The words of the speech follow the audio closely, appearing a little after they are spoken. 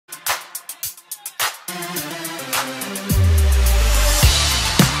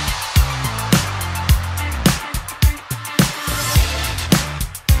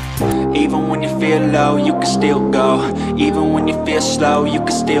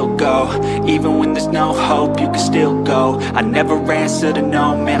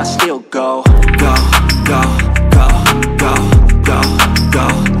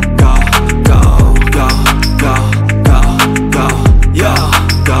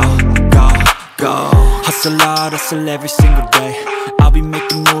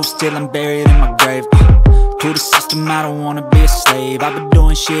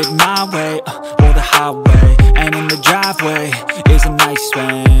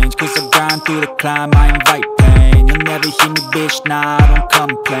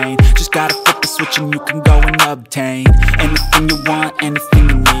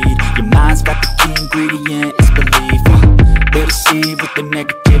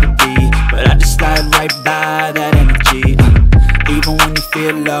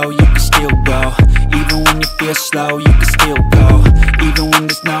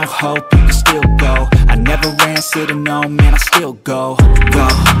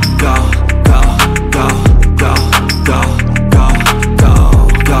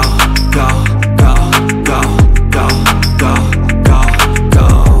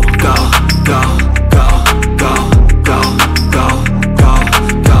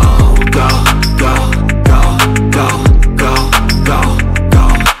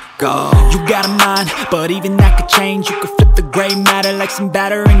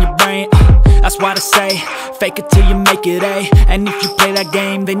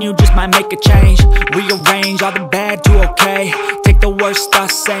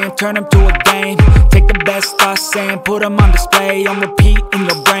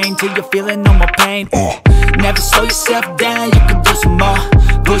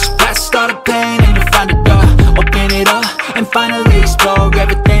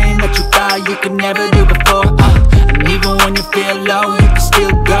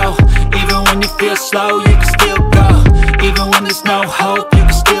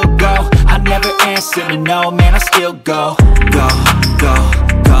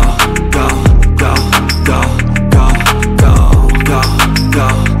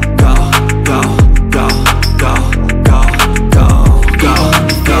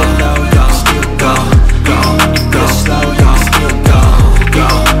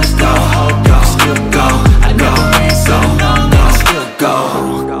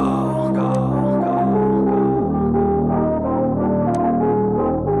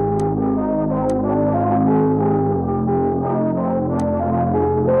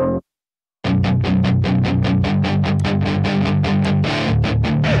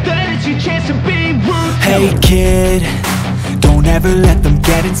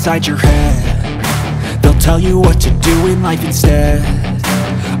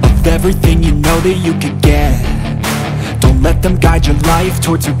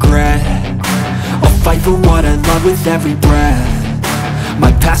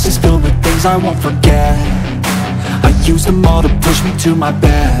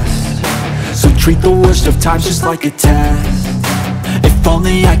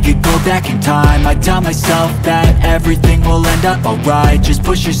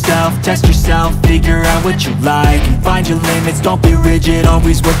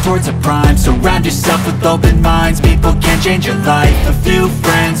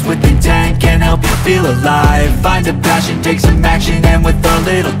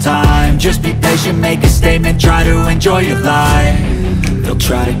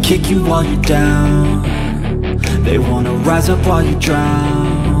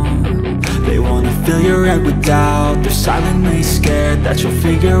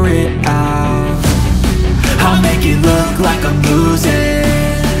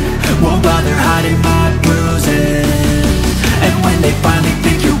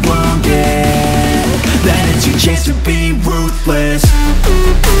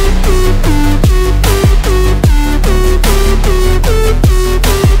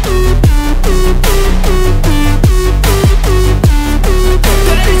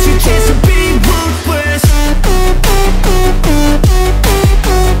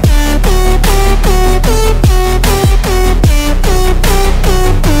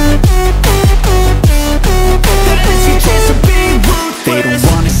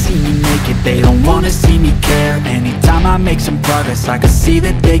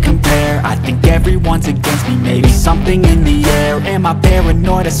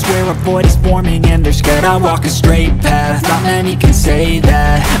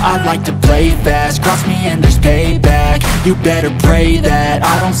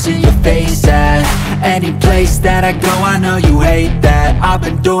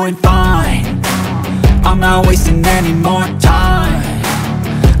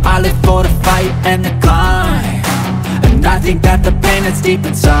I live for the fight and the climb, and I think that the pain that's deep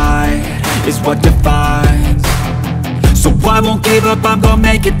inside is what defines. So I won't give up, I'm gonna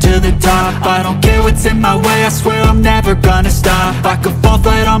make it to the top. I don't care what's in my way, I swear I'm never gonna stop. I could fall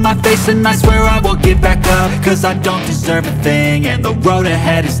flat on my face and I swear I will get back up, cause I don't deserve a thing and the road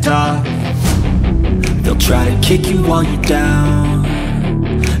ahead is tough. They'll try to kick you while you're down,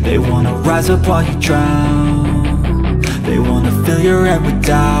 they wanna rise up while you drown. They wanna fill your head with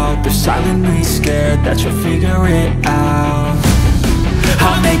doubt, they're silently scared that you'll figure it out.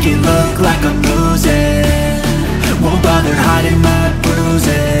 I'll make it look like I'm losing, won't bother hiding my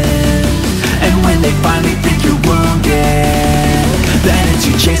bruises. And when they finally think you're wounded, then it's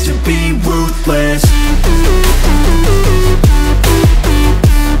your chance to be ruthless.